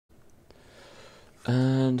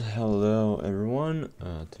And hello everyone,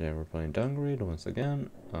 today we're playing DUNGREED once again.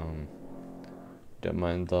 Don't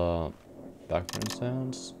mind the background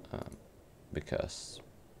sounds, because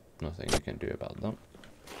nothing you can do about them.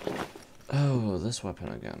 Oh, this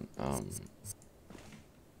weapon again. I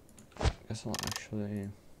guess I'll actually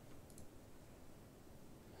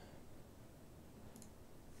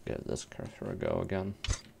give this character a go again.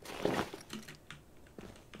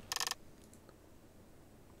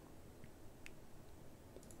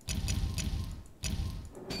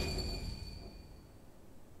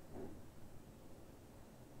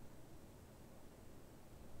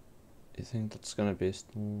 You think that's gonna be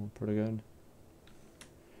still pretty good?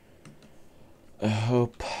 I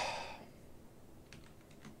hope.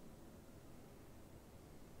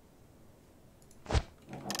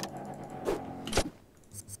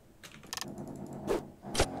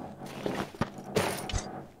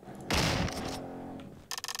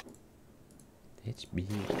 It's big.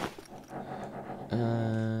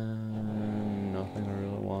 Nothing I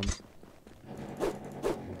really want.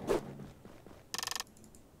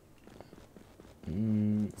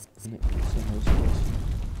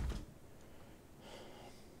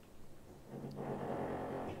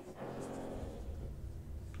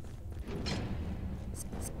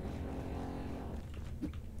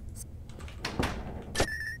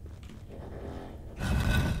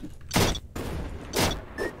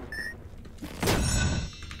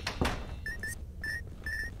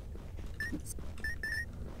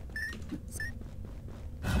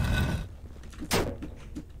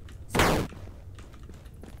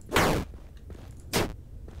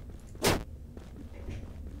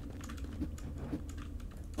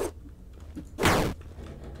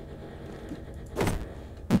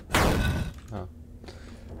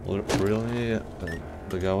 Really?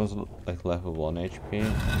 The guy was like level 1 HP,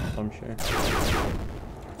 I'm sure.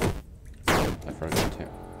 I forgot to.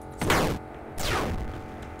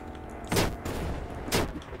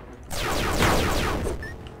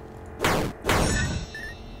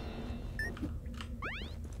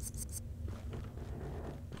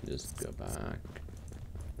 Just go back.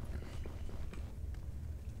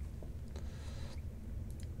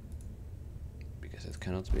 Because it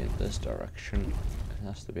cannot be in this direction. It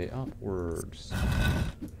has to be upwards.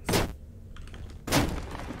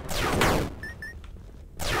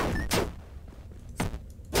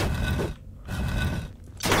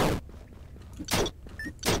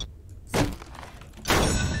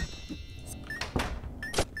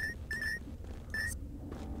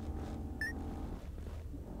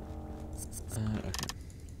 Okay.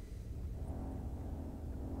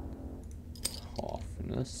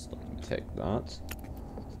 Halfness, let me take that.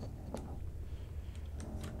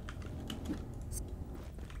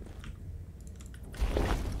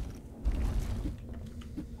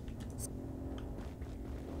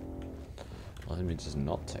 Let me just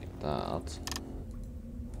not take that.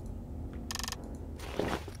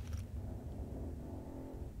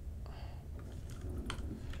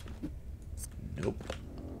 Nope.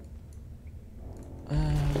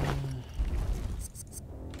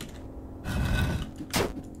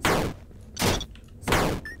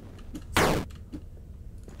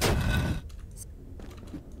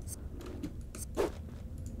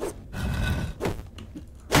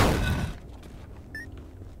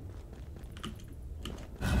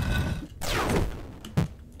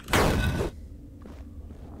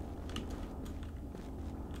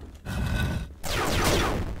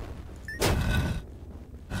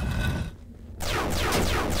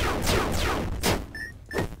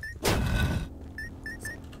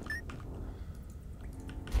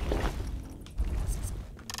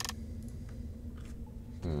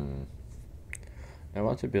 I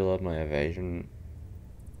want to build up my evasion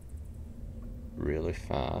really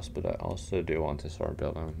fast, but I also do want to start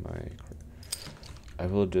building my... I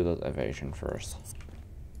will do that evasion first.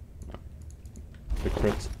 No. The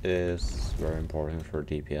crit is very important for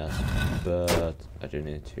DPS, but I do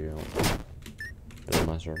need to build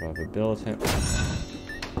my survivability.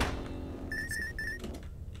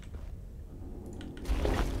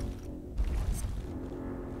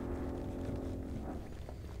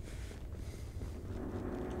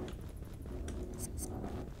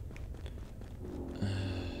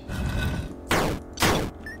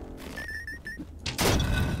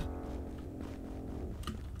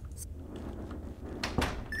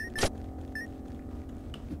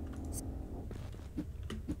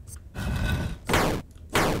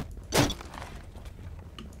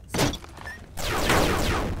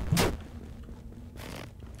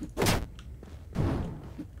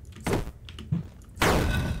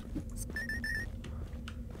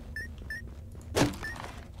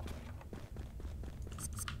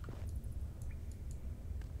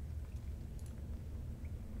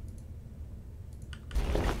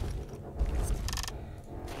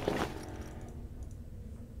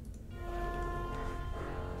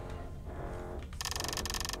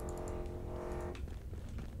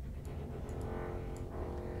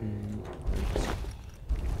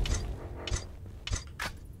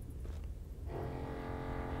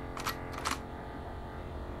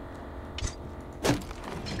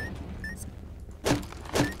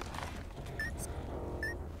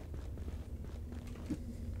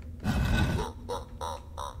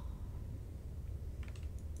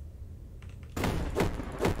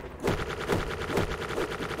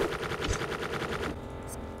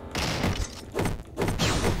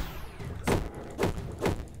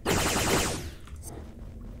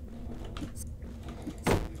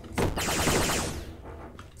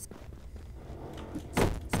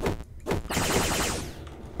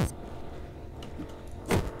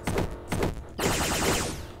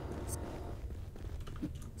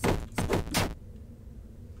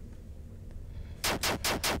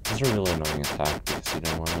 is a really annoying attack because you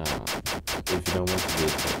don't wanna. If you don't want to be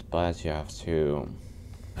attacked by it, you have to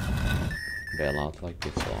bail out like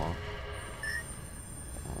before.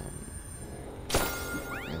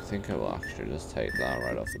 I think I will actually just take that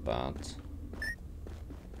right off the bat.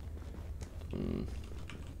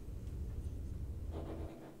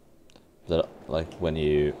 That, like, when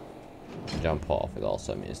you jump off, it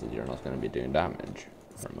also means that you're not going to be doing damage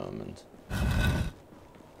for a moment.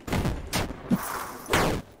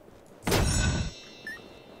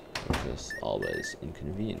 Which is always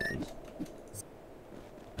inconvenient.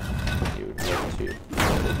 You would want to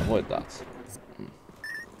avoid that.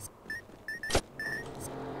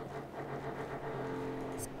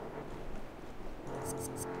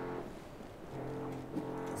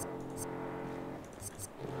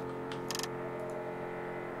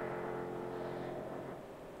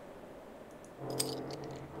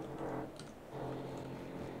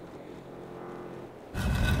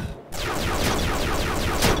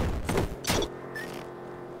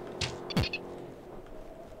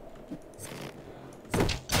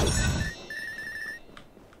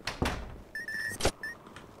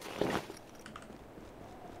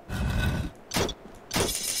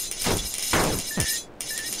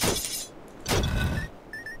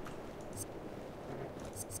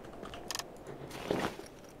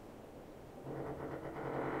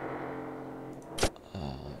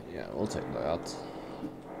 We'll take that.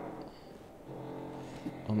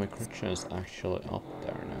 Oh, my creature is actually up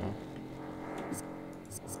there now.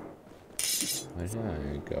 Where did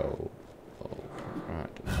I go? Oh,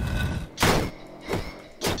 right.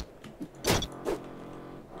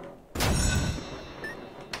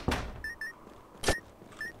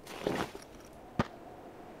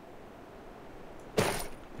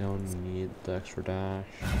 Don't need the extra dash.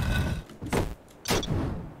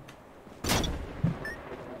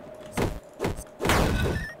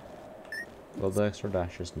 Well, the extra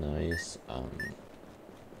dash is nice.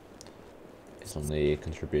 It only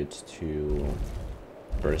contributes to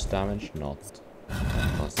burst damage, not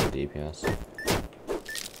constant DPS.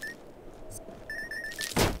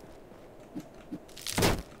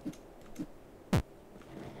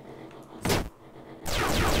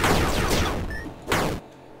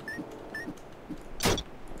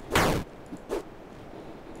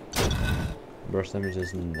 Burst damage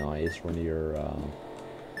is nice when you're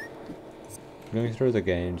going through the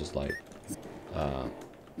game, just like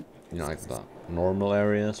you know, like the normal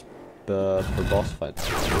areas, but for boss fights.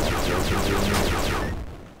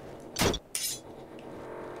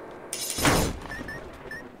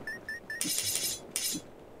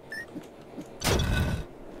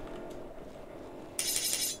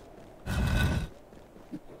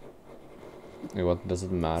 What does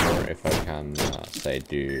it matter if I can say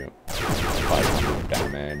do 500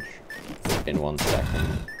 damage in 1 second?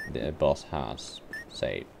 The boss has,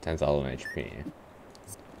 say, 10,000 HP.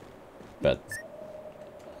 But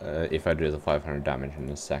if I do the 500 damage in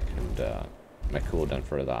a second, my cooldown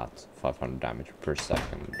for that 500 damage per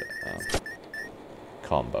second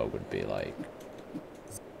combo would be like,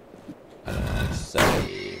 I don't know, let's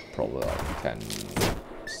say probably like 10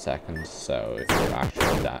 seconds. So if your actual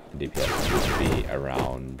DPS would be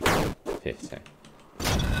around 50.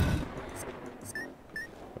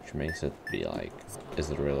 Which makes it be like, is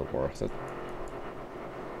it really worth it?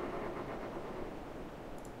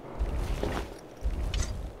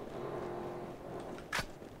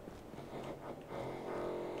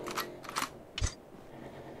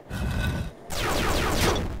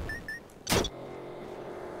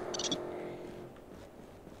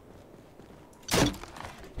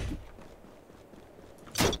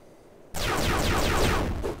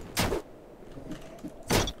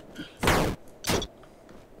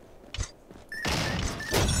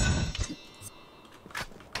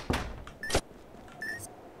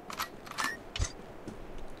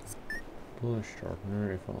 Bush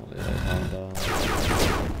sharpener, if only I had a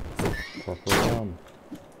proper one.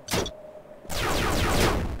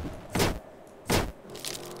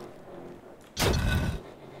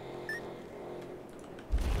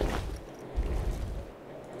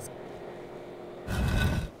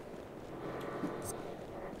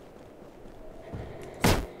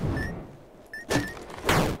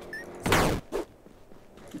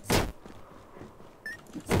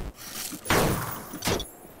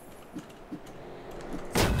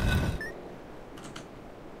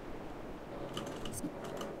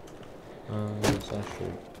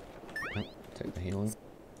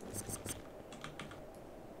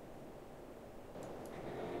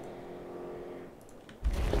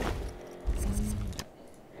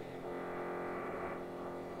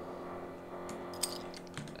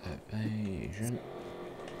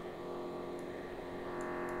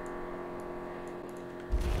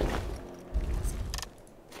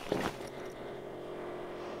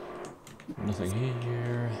 nothing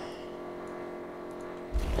here.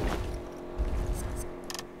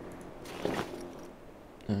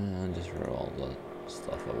 And just throw all the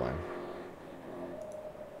stuff away.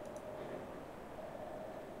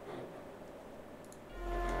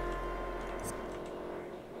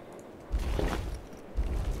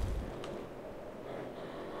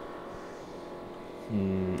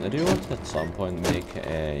 I do want to at some point make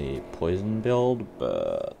a poison build,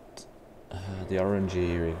 but the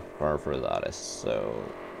RNG required for that is so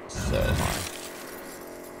high.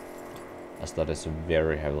 As that is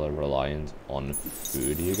very heavily reliant on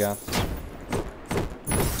food you get.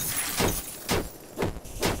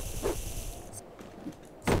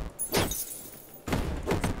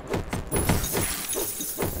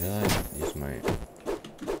 Why did I use my...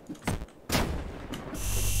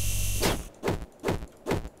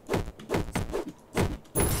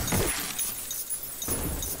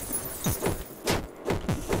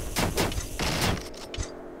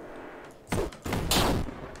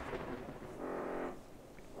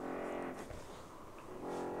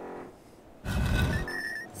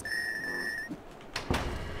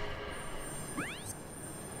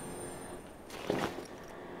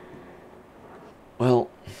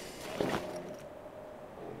 Well,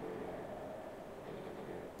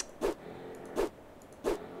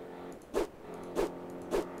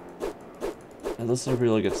 and this is a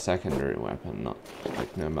really good secondary weapon, not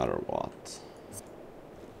like no matter what.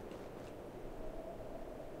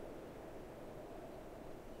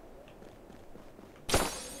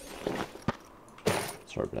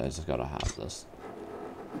 Sorry, but I just gotta have this.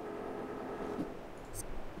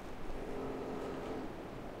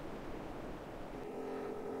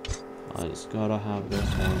 I just gotta have this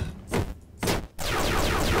one.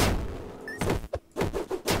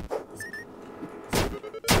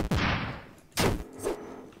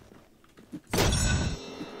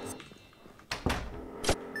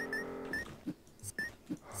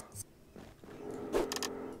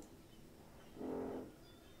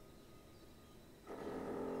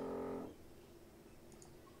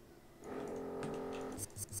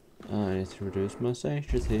 I need to reduce my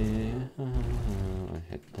safety. I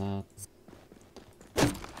hit that.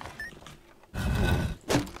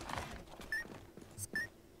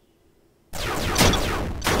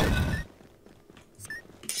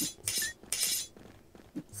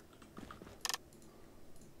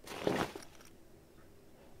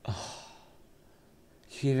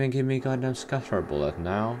 You even give me a goddamn scatter bullet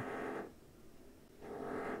now?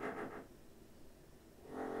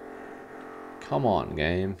 Come on,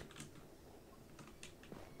 game.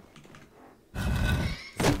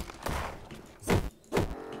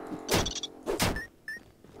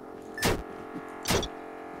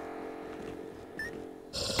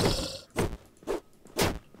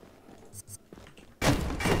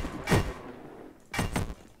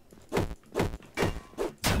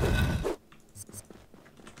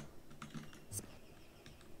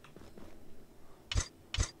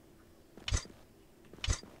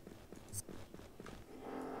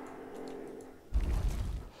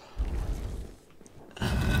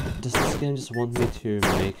 Does this game just want me to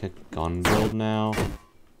make a gun build now?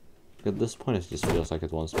 At this point it just feels like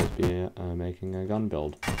it wants me to be making a gun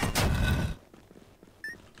build.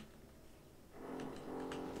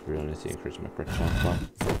 Really need to increase my crit chance though.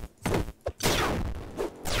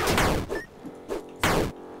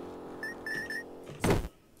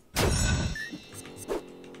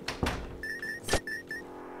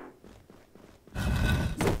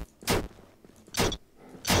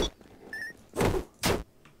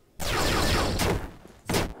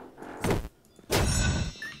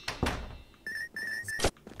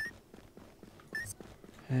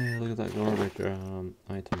 Hey, look at that garbage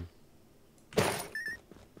item.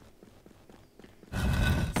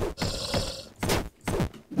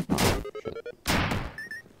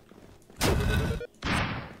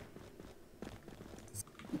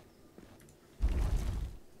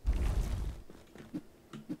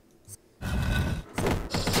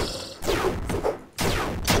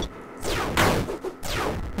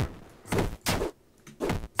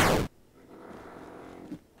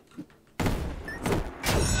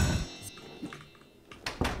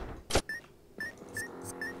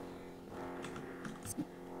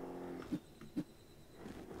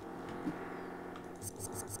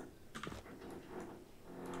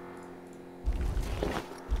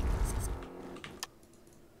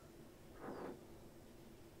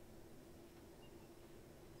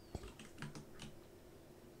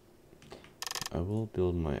 I will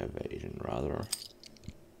build my evasion rather,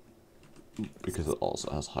 because it also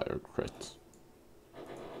has higher crit.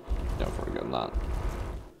 Don't forget that.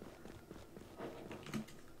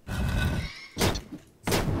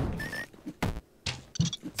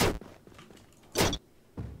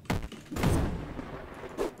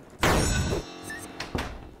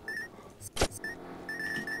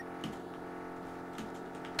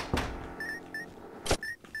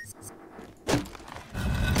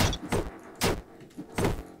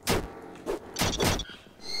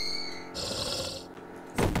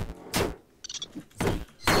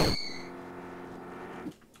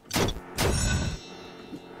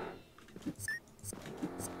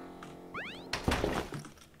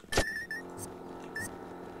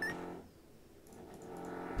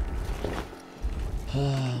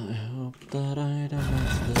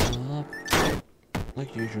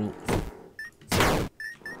 Like usual.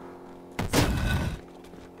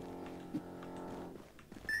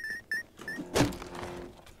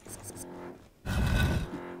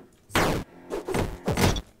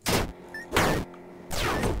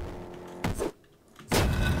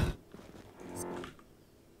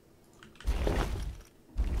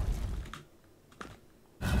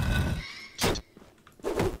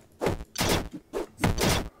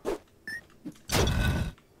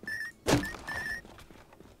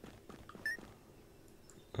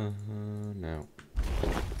 No.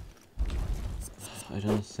 I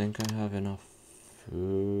don't think I have enough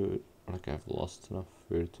food. Like, I've lost enough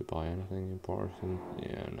food to buy anything important.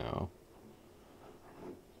 Yeah, no.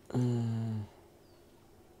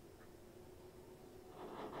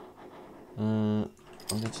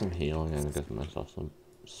 I'll get some healing and get myself some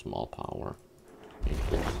small power.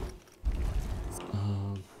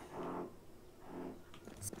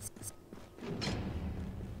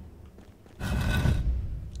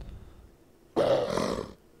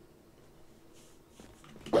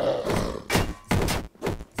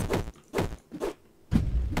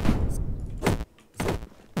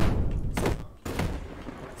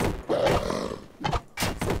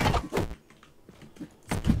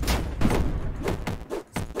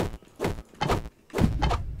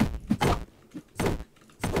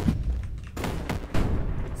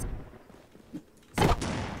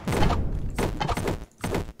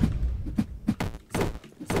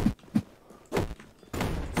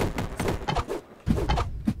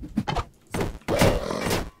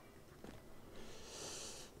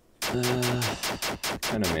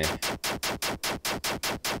 Kinda me.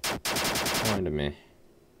 Kinda me.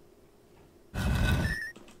 I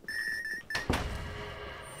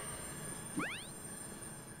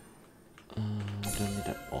don't need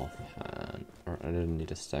an offhand, or I don't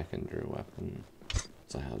need a secondary weapon,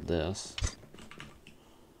 so I have this.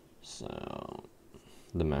 So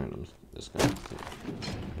the magnum is going to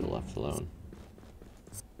be left alone.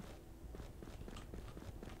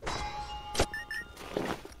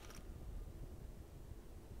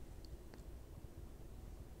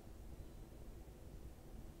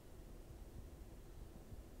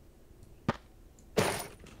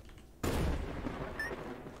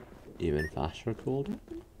 Even faster cooldown?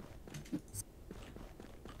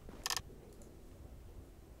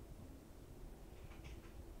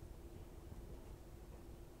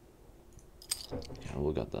 Yeah,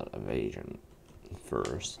 we'll get that evasion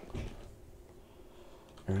first.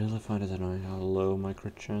 I really find it annoying how low my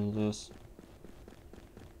crit chance is.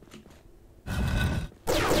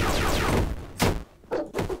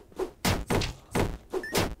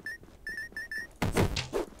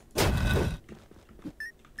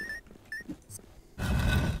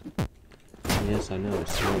 Yes, I know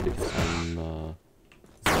it's slow because I'm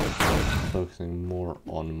focusing more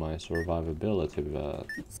on my survivability, but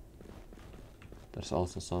there's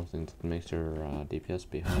also something that makes your DPS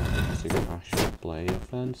be higher because you can actually play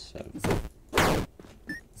offensive.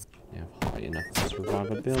 You have high enough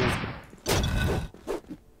survivability.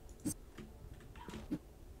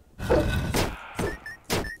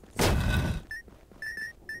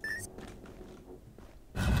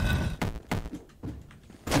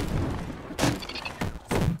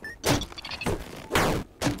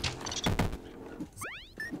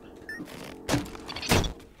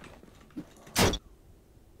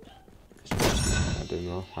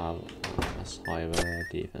 Have as high of a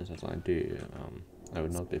defense as I do, I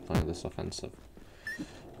would not be playing this offensive.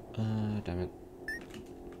 Damn it.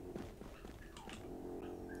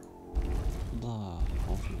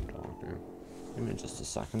 Awesome dog. Give me just a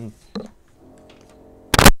second.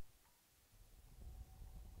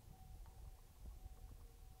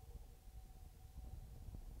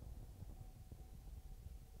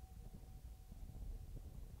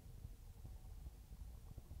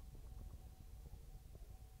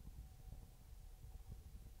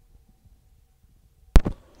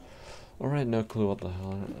 Alright, no clue what the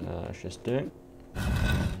hell she's doing.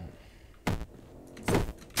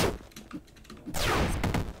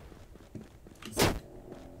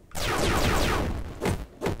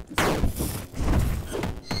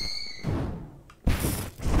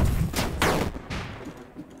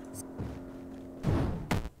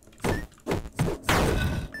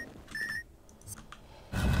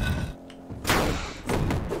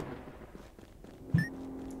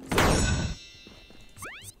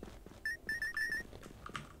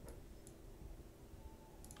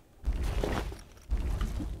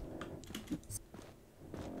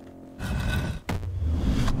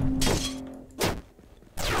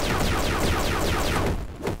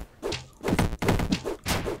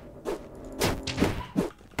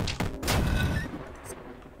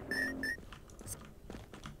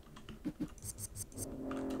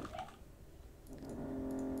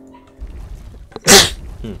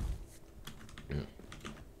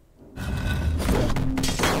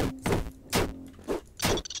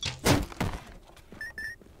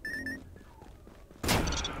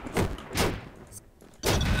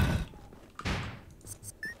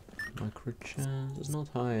 is not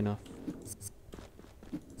high enough.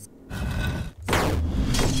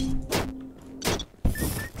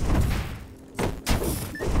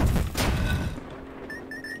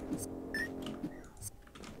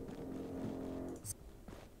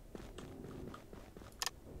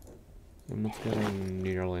 I'm not getting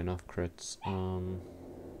nearly enough crits.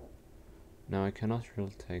 Now I cannot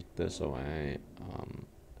really take this away.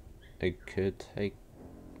 I could take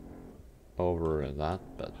over that,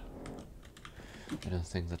 but I don't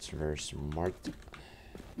think that's very smart.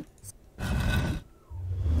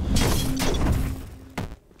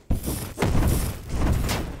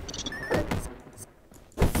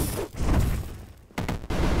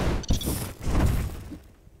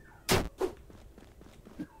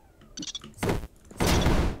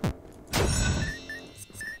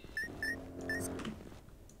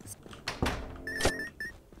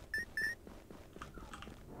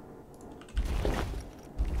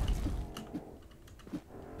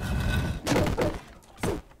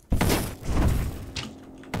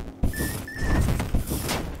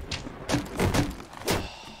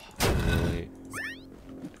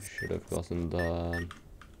 Gotten the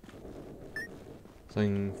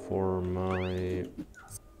thing for my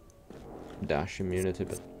dash immunity,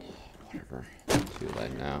 but whatever, too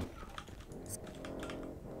late now.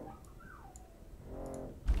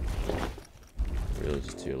 Really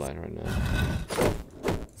just too late right now.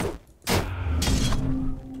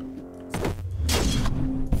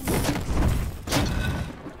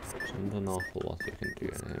 Isn't an awful lot you can do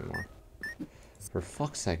anymore. For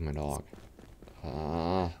fuck's sake, my dog.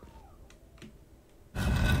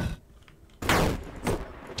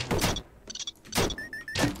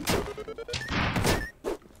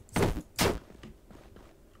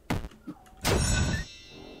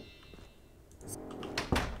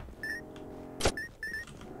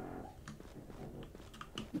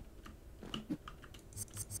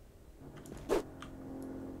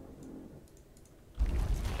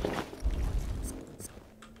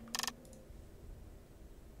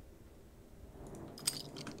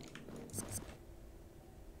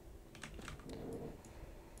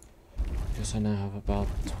 I now have about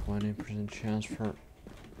 20% chance for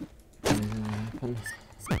anything to happen.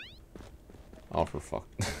 Oh, for fuck.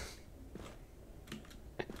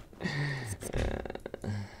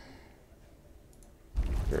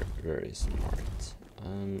 Very, very smart.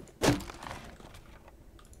 The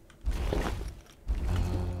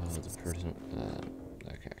person.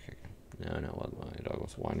 Okay. Now I know what my dog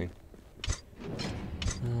was whining.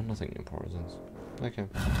 Nothing important. Okay.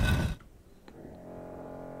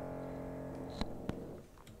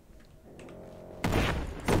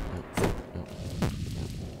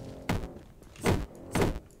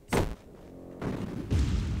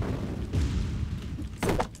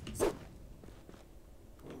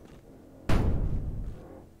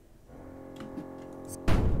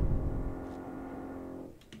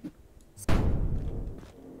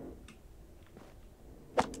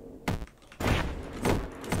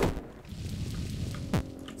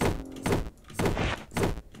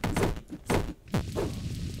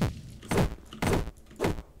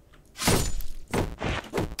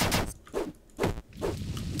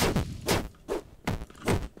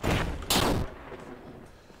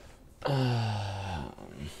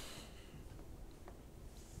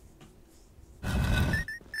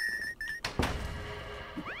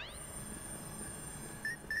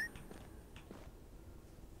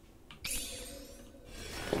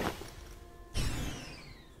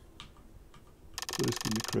 Please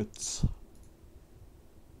give me crits.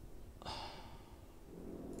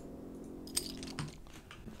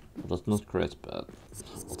 That's not crit, but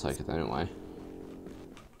I'll take it anyway.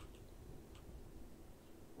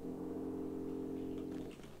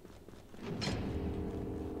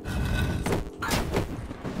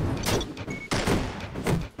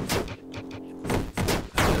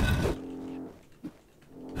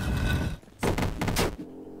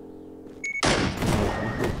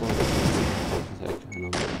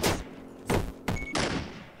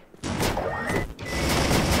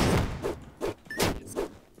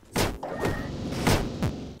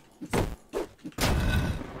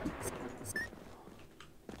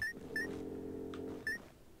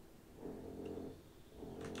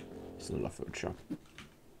 Snälla fortsätt.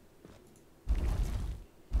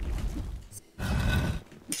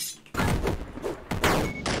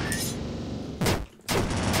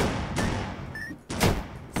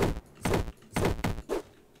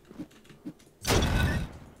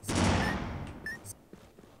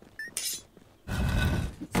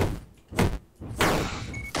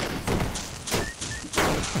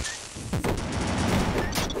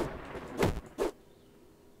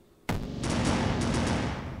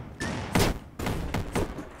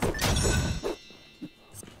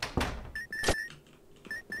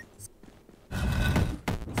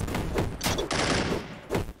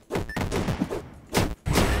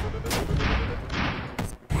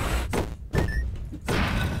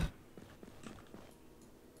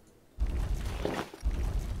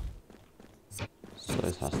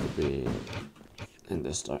 has to be in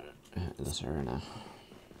this area now.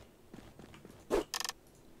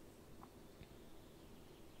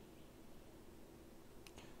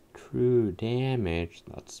 True damage,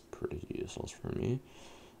 that's pretty useless for me.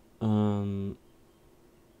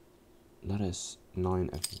 That is 9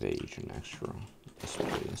 evasion extra. Yes,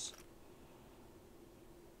 please.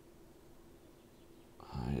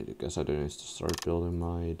 I guess I do need to start building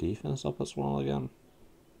my defense up as well again.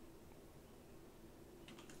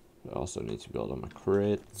 I also need to build on my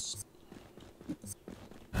crits.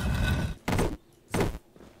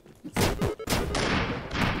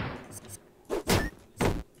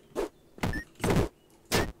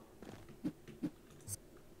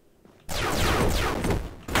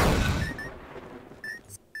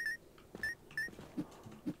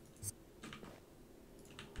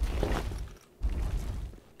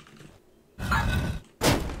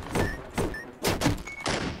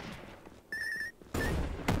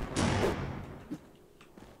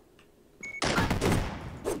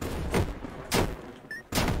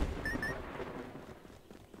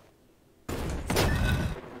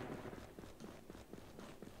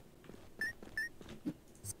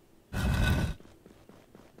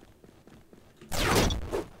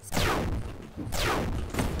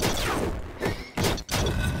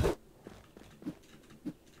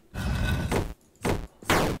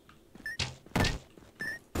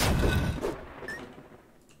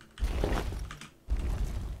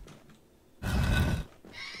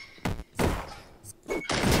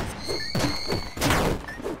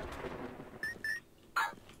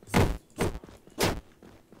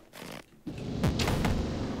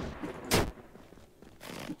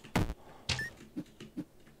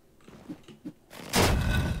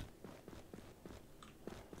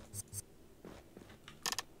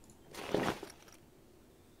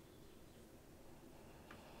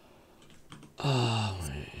 Oh,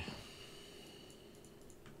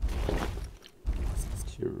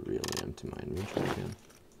 to really empty my inventory again.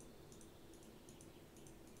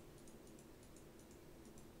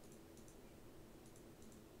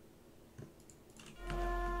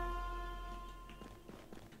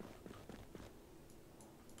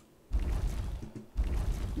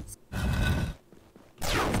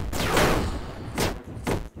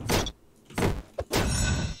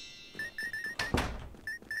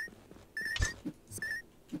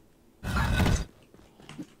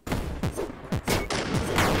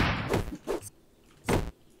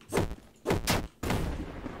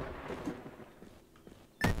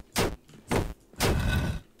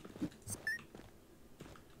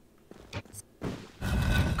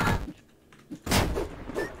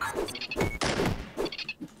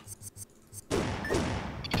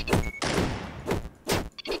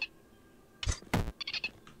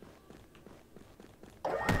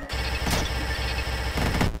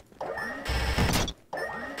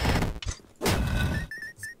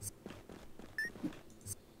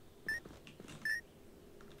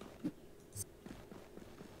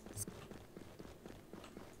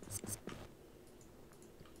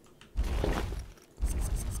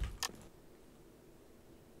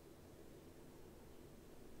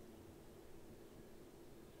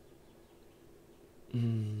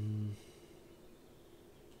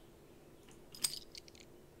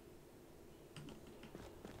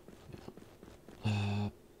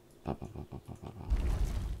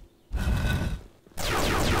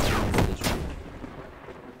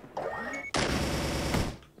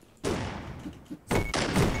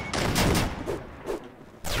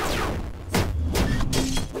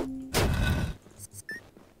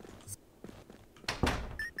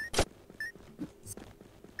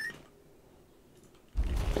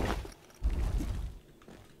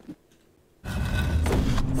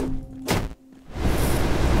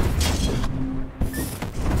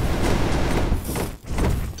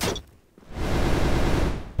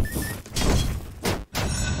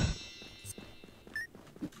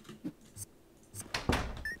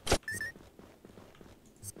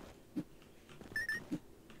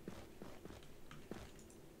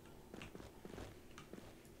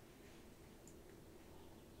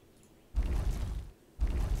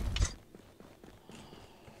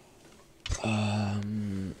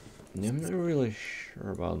 I'm not really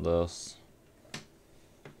sure about this.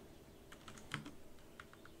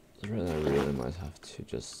 I really might have to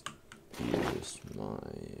just use my...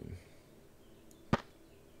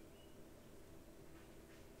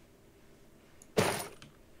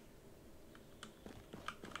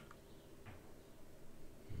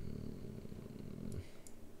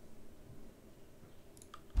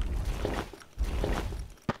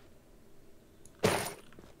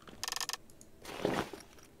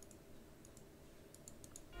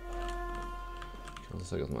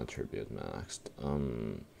 Once I got my tribute maxed.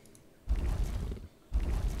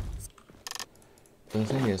 The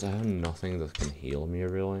thing is, I have nothing that can heal me,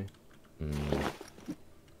 really. So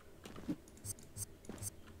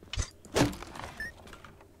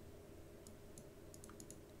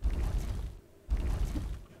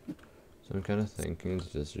I'm kind of thinking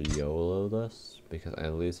to just YOLO this, because I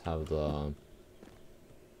at least have the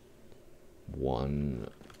 1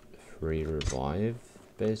 free revive,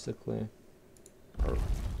 basically. Or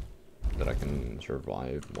that I can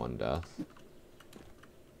survive 1 death.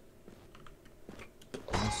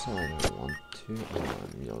 Also, I don't want to.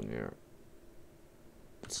 Mjolnir.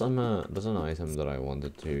 There's an item that I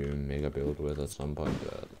wanted to make a build with at some point,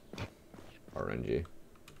 but RNG.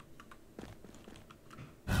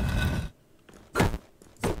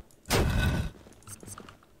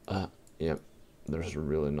 Yep, there's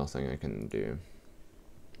really nothing I can do.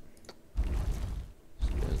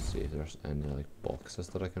 Let's see if there's any like boxes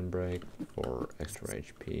that I can break for extra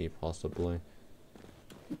HP, possibly.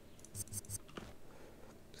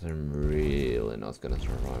 Because I'm really not gonna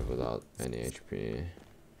survive without any HP.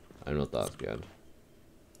 I'm not that good,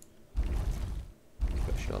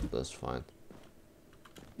 especially at this fight.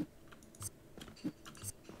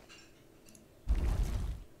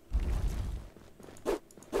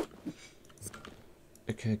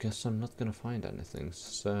 Okay, I guess I'm not gonna find anything,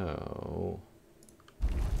 so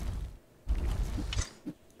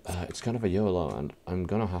it's kind of a YOLO, and I'm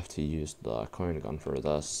gonna have to use the coin gun for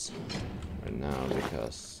this right now,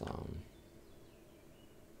 because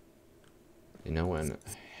you know when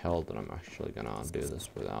hell that I'm actually gonna do this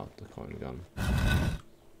without the coin gun.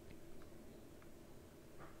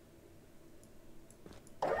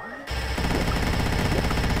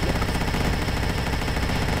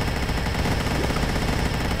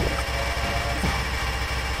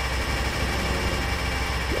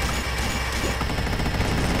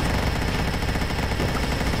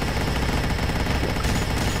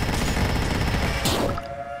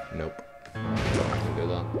 Nope. Don't do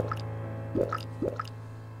that.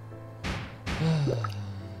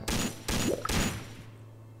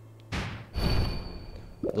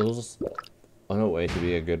 This was on a way to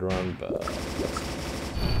be a good run, but then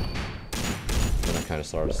I kind of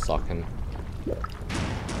started sucking.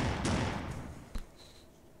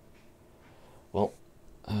 Well,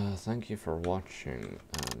 thank you for watching,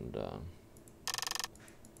 and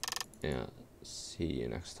yeah, see you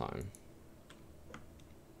next time.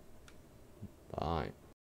 Bye.